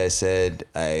basically I said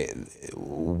I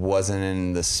wasn't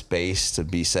in the space to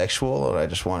be sexual and I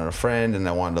just wanted a friend and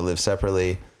I wanted to live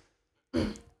separately.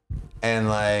 And,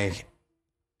 like,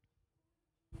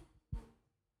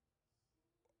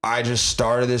 I just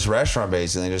started this restaurant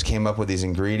basically and just came up with these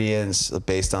ingredients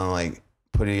based on, like,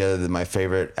 putting together my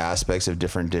favorite aspects of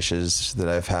different dishes that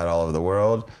I've had all over the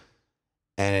world.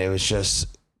 And it was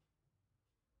just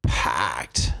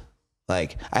packed.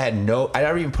 Like I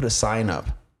never even put a sign up.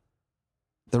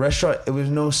 The restaurant, it was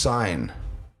no sign.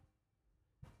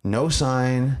 No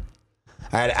sign.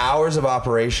 I had hours of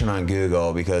operation on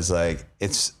Google because like,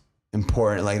 it's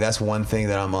important. Like that's one thing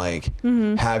that I'm like,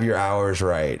 have your hours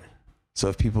right. So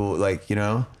if people like, you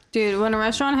know. Dude, when a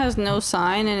restaurant has no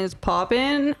sign and it's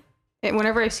popping,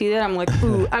 whenever I see that, I'm like,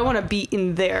 ooh, I want to be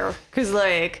in there. Cause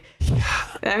like,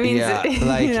 that means,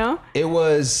 like, you know, it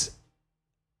was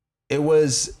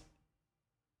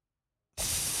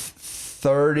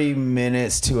 30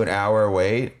 minutes to an hour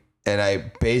wait. And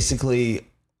I basically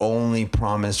only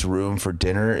promised room for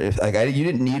dinner. If like, you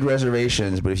didn't need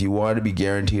reservations, but if you wanted to be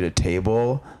guaranteed a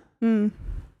table and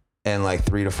like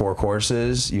 3 to 4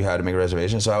 courses, you had to make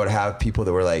reservations. So I would have people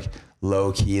that were like,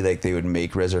 low key, like they would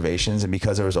make reservations, and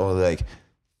because there was only like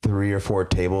 3 or 4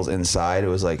 tables inside, it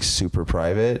was like super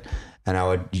private. And I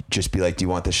would just be like, do you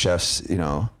want the chef's, you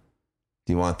know,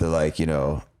 do you want the like, you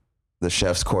know, the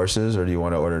chef's courses or do you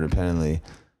want to order independently?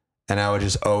 And I would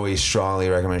just always strongly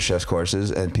recommend chef's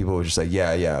courses, and people would just like,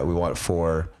 yeah, we want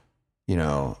 4, you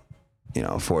know,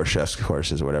 4 chef's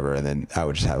courses or whatever. And then I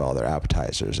would just have all their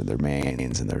appetizers and their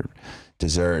mains and their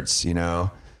desserts, you know?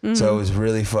 So it was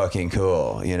really fucking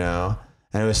cool, you know,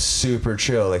 and it was super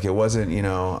chill. Like it wasn't, you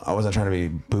know, I wasn't trying to be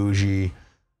bougie,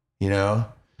 you know,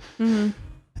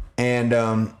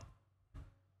 and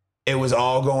it was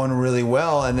all going really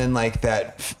well. And then like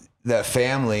that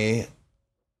family,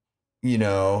 you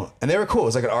know, and they were cool. It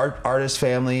was like an artist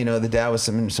family, you know, the dad was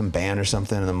some band or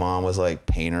something, and the mom was like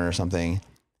painter or something,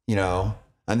 you know,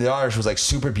 and the daughter was like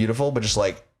super beautiful, but just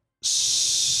like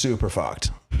super fucked.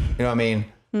 You know what I mean?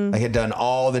 Like had done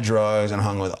all the drugs and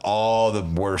hung with all the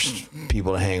worst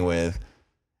people to hang with.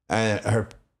 And her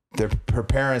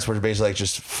parents were basically like,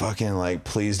 just fucking like,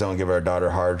 please don't give our daughter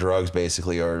hard drugs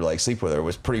basically, or like sleep with her. It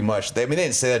was pretty much, they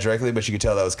didn't say that directly, but you could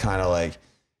tell that was kind of like,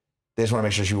 they just want to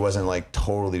make sure she wasn't like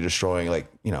totally destroying, like,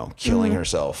 you know, killing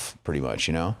herself pretty much,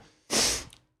 you know?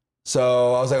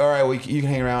 So I was like, all right, well, you can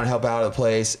hang around and help out at the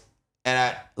place.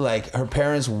 And like her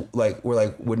parents like were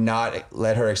like, would not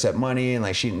let her accept money, and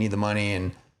like she didn't need the money,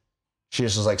 and she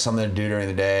just was like something to do during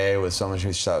the day with someone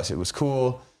she thought it was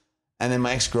cool. And then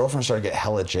my ex-girlfriend started to get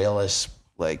hella jealous,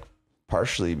 like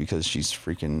partially because she's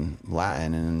freaking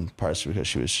Latin and partially because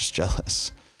she was just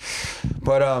jealous.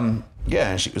 But yeah,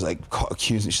 and she was like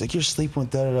accusing. She's like, "You're sleeping with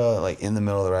da da da," like in the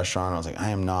middle of the restaurant. I was like, "I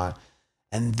am not."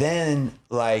 And then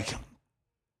like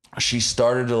she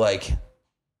started to like.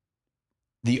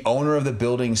 The owner of the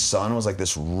building's son was like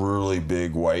this really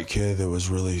big white kid that was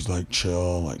really like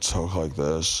chill, like talk like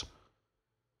this.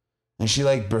 And she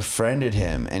like befriended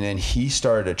him, and then he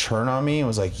started to turn on me and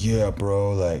was like, "Yeah,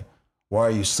 bro, like, why are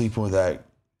you sleeping with that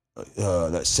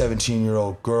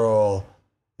 17-year-old girl?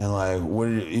 And like, what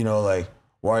did you know, like,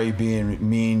 why are you being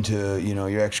mean to, you know,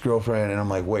 your ex-girlfriend?" And I'm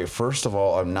like, wait, first of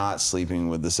all, I'm not sleeping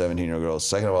with the 17-year-old girl.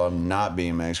 Second of all, I'm not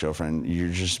being my ex-girlfriend. You're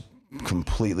just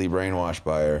completely brainwashed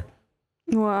by her.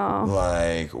 Wow.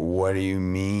 Like, what do you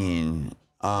mean?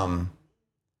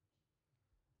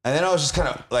 And then I was just kind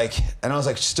of like, and I was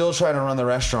like still trying to run the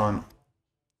restaurant.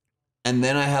 And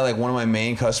then I had like one of my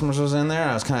main customers was in there.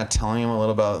 And I was kind of telling him a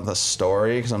little about the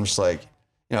story because I'm just like,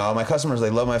 you know, my customers,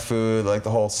 they love my food, like the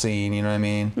whole scene, you know what I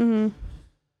mean? Mm-hmm.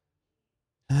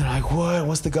 And they're like, what?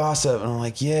 What's the gossip? And I'm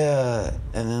like, yeah.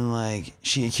 And then like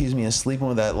she accused me of sleeping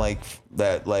with that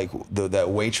that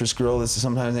waitress girl that's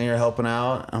sometimes in here helping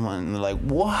out. And they're like,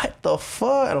 what the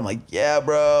fuck? And I'm like, yeah,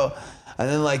 bro. And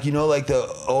then like, you know, like the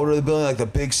owner of the building, like the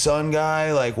big son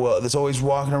guy, like that's always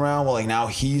walking around. Well, like now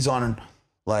he's on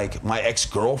like my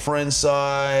ex-girlfriend's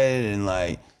side, and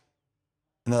they're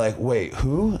like, wait,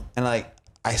 who? And like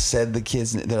I said the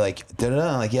kids, they're like,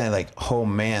 da-da-da. I'm like, yeah, like, oh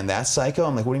man, that's psycho.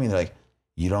 I'm like, what do you mean? They're like,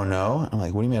 you don't know? I'm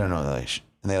like, what do you mean I don't know? They're like,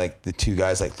 and they like, the two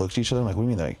guys like looked at each other. I'm like, what do you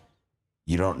mean? They're like,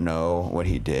 you don't know what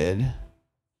he did? I'm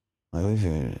like, what do you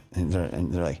mean?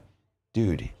 And they're like,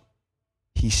 dude,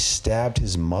 he stabbed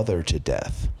his mother to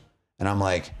death. And I'm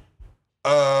like,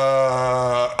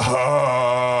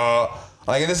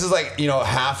 like, this is like, you know,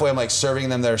 halfway, I'm like serving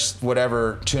them their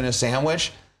whatever tuna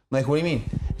sandwich. I'm like, what do you mean?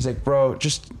 He's like, bro,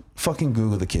 just fucking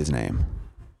Google the kid's name.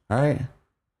 All right.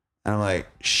 And I'm like,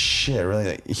 shit, really?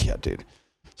 Like, yeah, dude.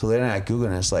 So later I Google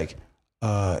and it's like,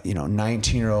 you know,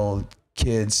 19-year-old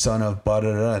kid, son of blah,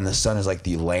 and the son is like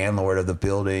the landlord of the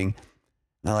building.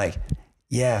 And I'm like,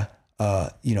 yeah,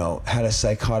 you know, had a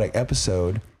psychotic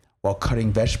episode while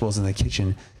cutting vegetables in the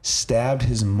kitchen, stabbed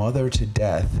his mother to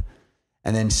death,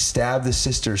 and then stabbed the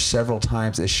sister several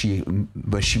times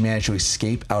but she managed to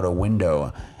escape out a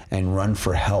window and run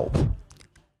for help.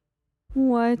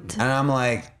 What? And I'm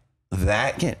like,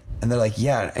 and they're like,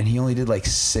 yeah, and he only did like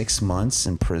 6 months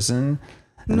in prison.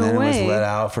 And no then way. was let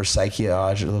out for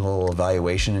psychological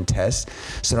evaluation and tests.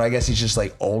 So now I guess he's just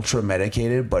like ultra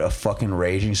medicated, but a fucking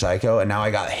raging psycho. And now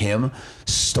I got him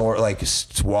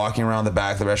walking around the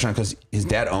back of the restaurant because his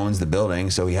dad owns the building.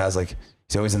 So he has like,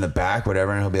 he's always in the back,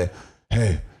 whatever. And he'll be like,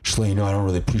 hey, just let you know, I don't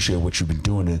really appreciate what you've been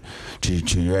doing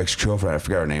to your ex-girlfriend. I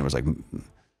forgot her name. It was like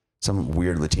some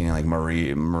weird Latina, like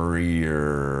Marie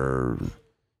or,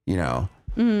 you know.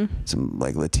 Mm-hmm. Some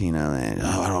like Latina, and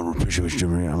I don't appreciate what you're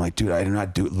doing. I'm like, dude, I do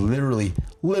not do literally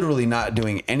not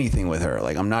doing anything with her.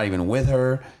 Like, I'm not even with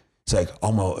her. It's like,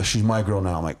 she's my girl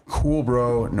now. I'm like, cool,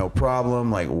 bro, no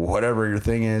problem. Like, whatever your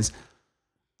thing is,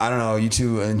 I don't know. You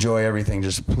two enjoy everything.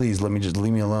 Just please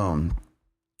leave me alone.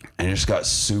 And it just got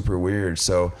super weird.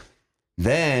 So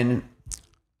then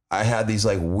I had these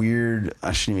like weird.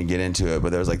 I shouldn't even get into it,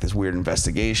 but there was like this weird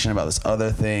investigation about this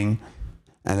other thing,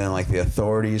 and then like the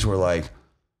authorities were like,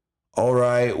 all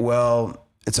right, well,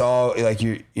 it's all like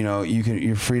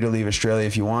you're free to leave Australia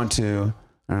if you want to.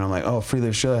 And I'm like, oh, free to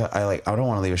leave Australia. I don't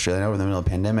want to leave Australia. Now we're in the middle of a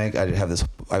pandemic. I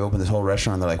opened this whole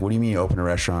restaurant. They're like, what do you mean you opened a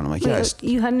restaurant? I'm like, yeah.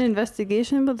 You had an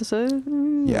investigation about the site?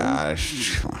 Yeah,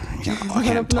 I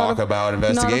can't talk about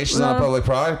investigations on a public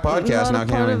podcast now,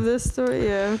 can I? Part of this story,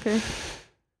 yeah, okay.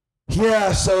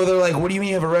 Yeah, so they're like, what do you mean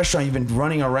you have a restaurant? You've been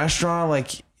running a restaurant?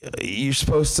 Like, you're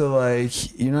supposed to,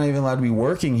 like, you're not even allowed to be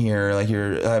working here. Like,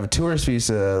 I have a tourist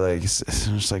visa. Like,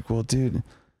 I'm just like, well, dude.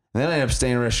 And then I ended up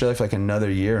staying in Australia for like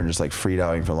another year and just like free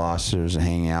diving for lobsters and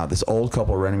hanging out. This old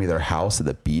couple rented me their house at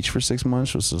the beach for 6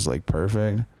 months, which was like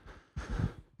perfect.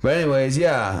 But anyways,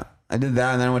 yeah, I did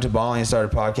that. And then I went to Bali and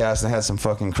started a podcast, and I had some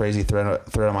fucking crazy thread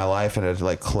of my life, and I had to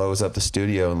like close up the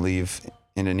studio and leave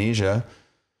Indonesia.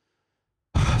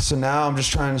 So now I'm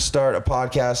just trying to start a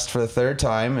podcast for the third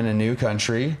time in a new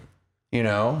country, you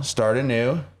know, start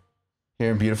anew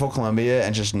here in beautiful Colombia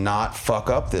and just not fuck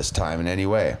up this time in any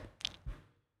way.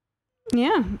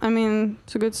 Yeah, I mean,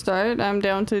 it's a good start. I'm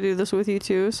down to do this with you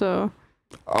too, so.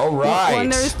 All right. When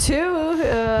there's two,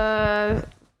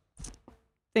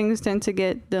 things tend to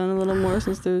get done a little more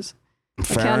since there's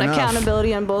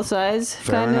accountability on both sides.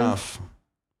 Fair enough.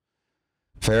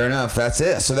 That's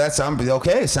it. So that's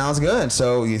okay. Sounds good.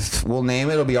 So we'll name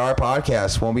it. It'll be our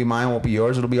podcast. Won't be mine. Won't be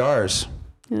yours. It'll be ours.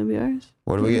 It'll be ours.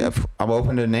 What do we get? I'm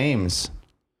open to names.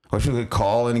 I wish we could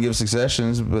call in and give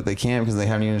suggestions, but they can't because they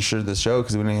haven't even insured the show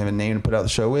because we don't have a name to put out the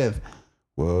show with.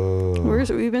 Whoa.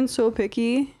 We've been so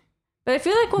picky. But I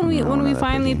feel like when we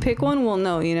finally pick one, we'll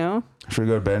know, you know? Should we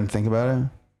go to bed and think about it?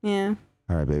 Yeah.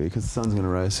 All right, baby, because the sun's going to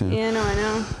rise soon. Yeah, no, I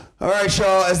know. All right,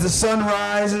 y'all. As the sun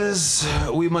rises,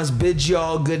 we must bid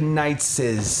y'all good nights.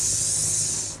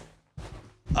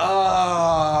 I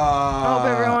hope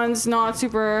everyone's not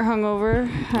super hungover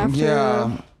after.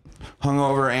 Yeah.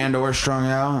 Hungover and or strung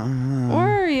out.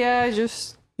 Or,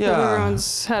 just Yeah. hope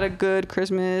everyone's had a good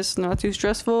Christmas. Not too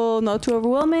stressful, not too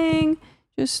overwhelming.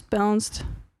 Just balanced.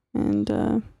 And,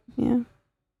 yeah.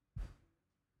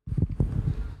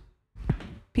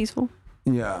 Peaceful.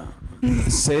 Yeah.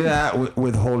 Say that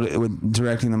with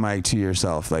directing the mic to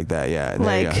yourself like that. Yeah. There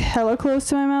Like you go. hella close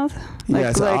to my mouth.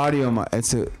 Yeah, it's an audio mic.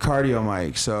 It's a cardio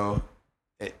mic, so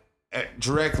it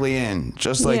directly in,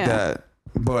 just like that.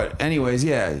 But anyways,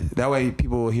 yeah, that way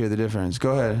people will hear the difference.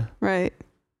 Go ahead. Right.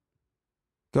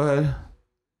 Go ahead.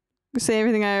 Say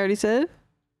everything I already said.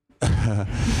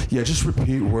 Yeah, just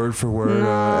repeat word for word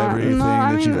everything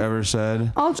you've ever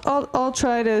said. I'll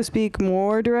try to speak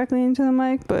more directly into the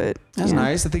mic, but That's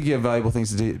nice. I think you have valuable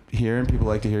things to hear, and people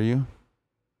like to hear you.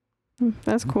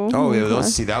 That's cool. Oh, yeah,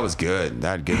 see, that was good. That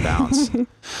had good bounce.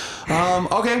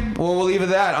 Okay, well, we'll leave it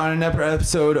that on another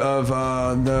episode of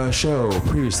the show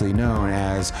previously known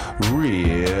as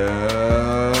Real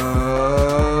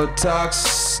Talk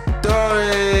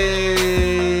Stories.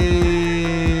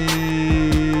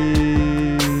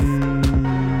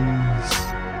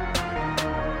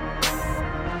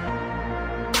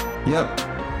 Yep.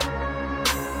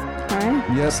 All right.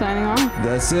 Yep. Signing off.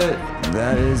 That's it.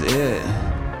 That is it.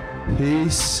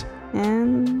 Peace.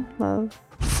 And love.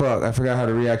 Fuck, I forgot how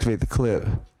to reactivate the clip.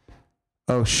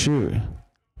 Oh, shoot.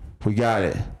 We got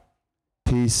it.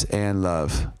 Peace and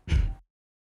love.